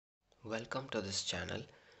Welcome to this channel.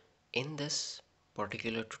 In this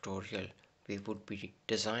particular tutorial, we would be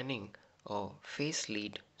designing a phase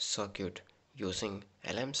lead circuit using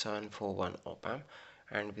LM741 opamp,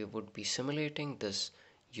 and we would be simulating this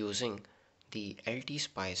using the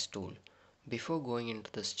Ltspice tool. Before going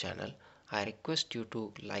into this channel, I request you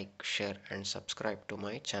to like, share and subscribe to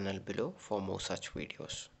my channel below for more such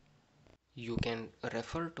videos. You can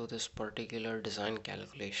refer to this particular design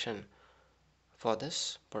calculation for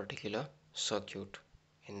this particular circuit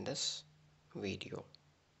in this video.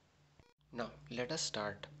 Now let us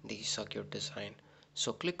start the circuit design.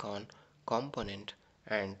 So click on component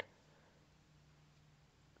and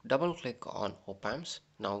double click on opamps.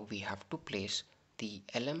 Now we have to place the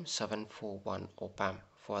LM741 opamp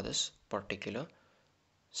for this particular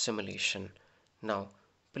simulation. Now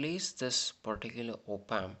place this particular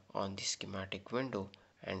opamp on the schematic window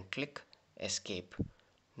and click escape.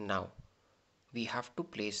 Now we have to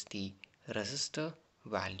place the resistor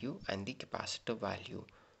value and the capacitor value.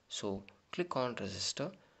 So click on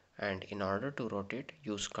resistor, and in order to rotate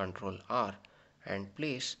use Ctrl R and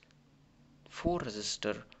place 4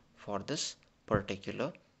 resistor for this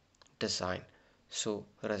particular design. So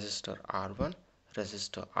resistor R1,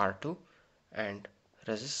 resistor R2 and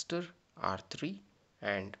resistor R3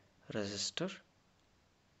 and resistor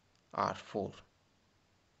R4.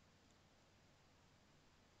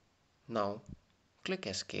 Now click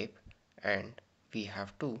escape, and we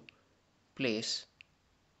have to place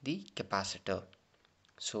the capacitor.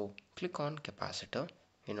 So click on capacitor.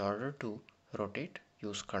 In order to rotate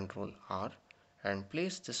use Ctrl R and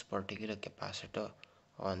place this particular capacitor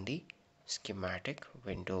on the schematic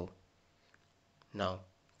window. Now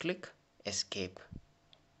click escape.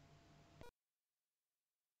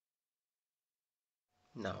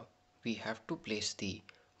 Now we have to place the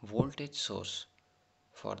voltage source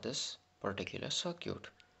for this particular circuit.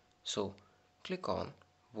 So click on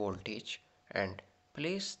voltage and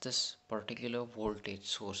place this particular voltage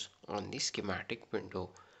source on the schematic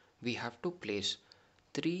window. We have to place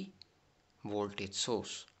 3 voltage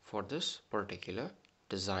source for this particular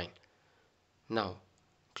design. Now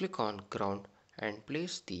click on ground and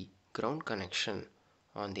place the ground connection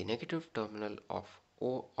on the negative terminal of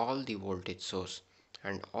all the voltage source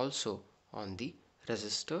and also on the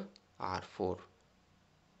resistor R4.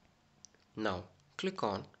 Now click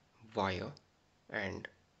on wire and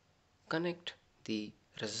connect the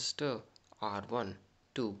resistor R1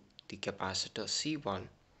 to the capacitor C1,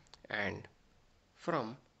 and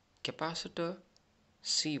from capacitor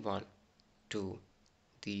C1 to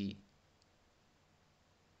the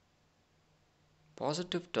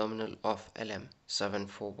positive terminal of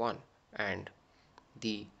LM741, and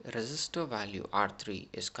the resistor value R3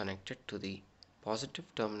 is connected to the positive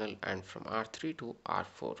terminal, and from R3 to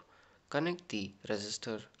R4 connect the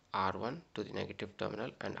resistor R1 to the negative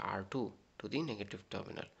terminal and R2 to the negative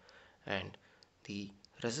terminal, and the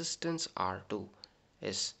resistance R2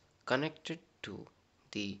 is connected to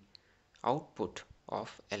the output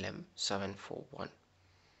of LM741.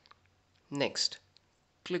 Next,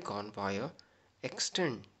 click on wire,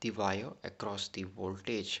 extend the wire across the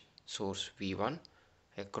voltage source V1,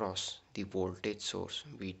 across the voltage source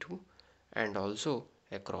V2 and also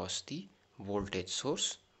across the voltage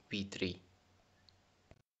source V3.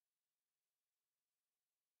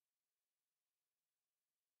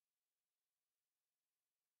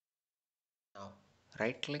 Now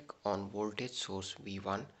right click on voltage source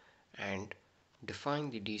V1 and define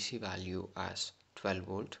the DC value as 12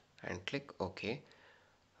 volt and click OK.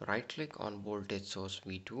 Right click on voltage source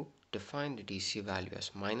V2, define the DC value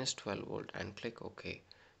as minus 12 volt and click OK.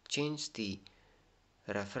 Change the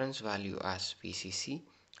reference value as VCC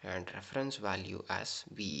and reference value as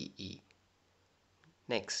VEE.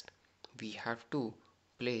 Next, we have to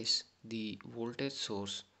place the voltage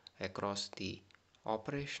source across the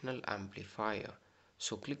operational amplifier.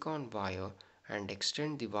 So click on wire and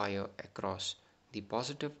extend the wire across the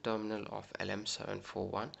positive terminal of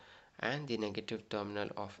LM741 and the negative terminal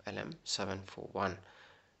of LM741.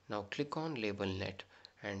 Now click on label net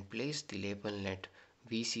and place the label net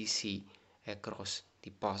VCC across the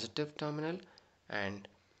positive terminal and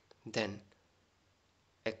then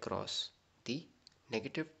across the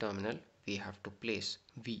negative terminal we have to place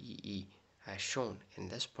VEE as shown in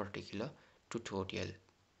this particular tutorial.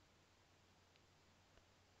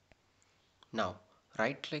 Now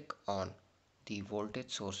right click on the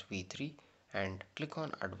voltage source V3 and click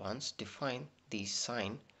on advanced, define the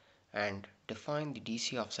sign and define the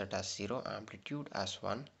DC offset as 0, amplitude as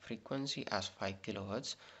 1, frequency as 5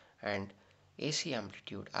 kHz and AC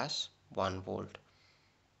amplitude as 1 volt.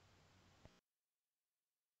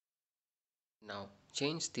 Now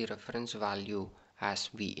change the reference value as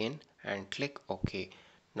Vin and click OK.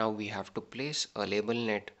 Now we have to place a label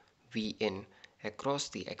net Vin across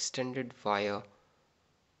the extended wire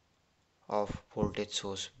of voltage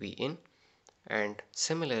source Vin, and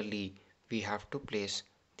similarly we have to place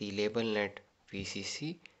the label net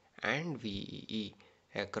VCC and VEE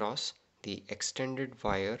across the extended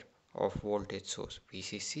wire of voltage source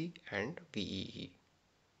VCC and VEE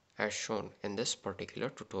as shown in this particular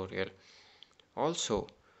tutorial. Also,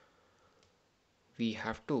 we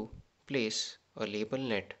have to place a label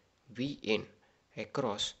net Vin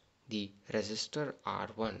across the resistor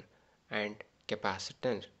R1 and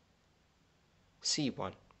capacitor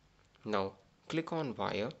C1. Now click on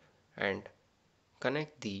wire and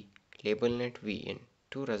connect the label net Vin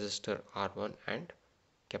to resistor R1 and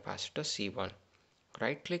capacitor C1.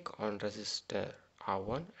 Right click on resistor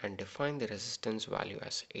R1 and define the resistance value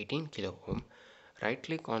as 18 kilo ohm. Right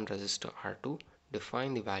click on resistor R2,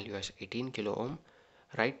 define the value as 18 kilo ohm.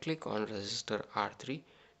 Right click on resistor R3,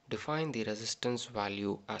 define the resistance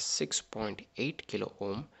value as 6.8 kilo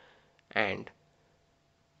ohm, and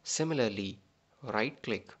similarly right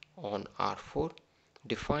click on R4,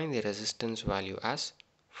 define the resistance value as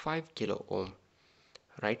 5 kilo ohm.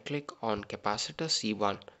 Right click on capacitor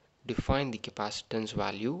C1, define the capacitance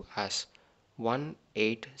value as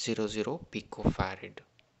 1800 picofarad.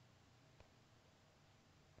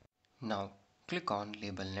 Now click on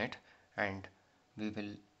label net and we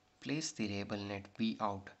will place the label net V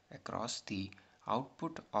out across the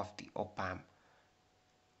output of the opamp.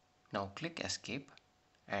 Now click escape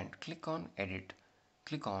and click on edit.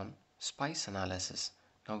 Click on spice analysis.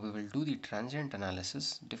 Now we will do the transient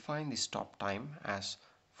analysis. Define the stop time as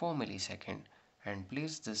 4 millisecond and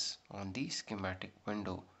place this on the schematic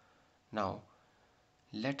window. Now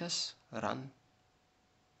let us run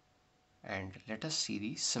and let us see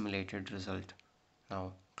the simulated result.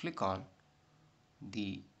 Now click on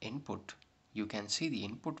the input. You can see the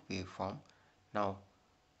input waveform. Now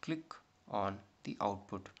click on the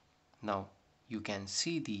output. Now you can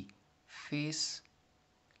see the phase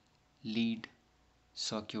lead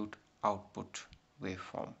circuit output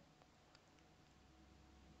waveform.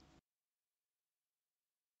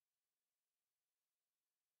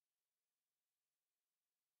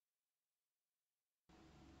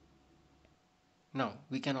 Now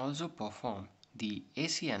we can also perform the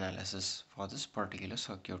AC analysis for this particular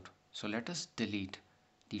circuit. So let us delete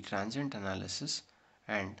the transient analysis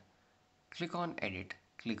and click on edit,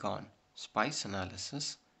 click on spice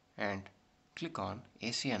analysis and click on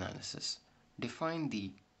AC analysis. Define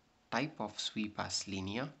the type of sweep as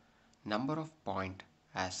linear, number of point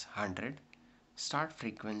as 100, start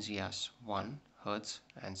frequency as 1 Hz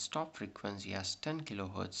and stop frequency as 10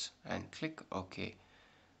 kHz and click OK.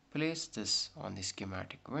 Place this on the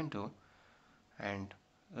schematic window and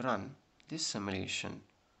run this simulation.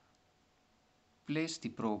 Place the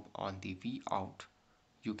probe on the V out.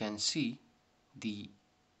 You can see the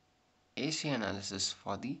AC analysis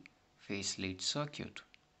for the phase lead circuit.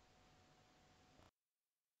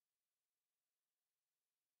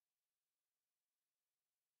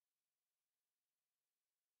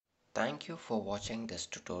 Thank you for watching this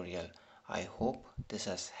tutorial. I hope this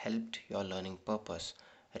has helped your learning purpose.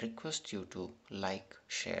 I request you to like,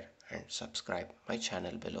 share and subscribe my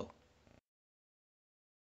channel below.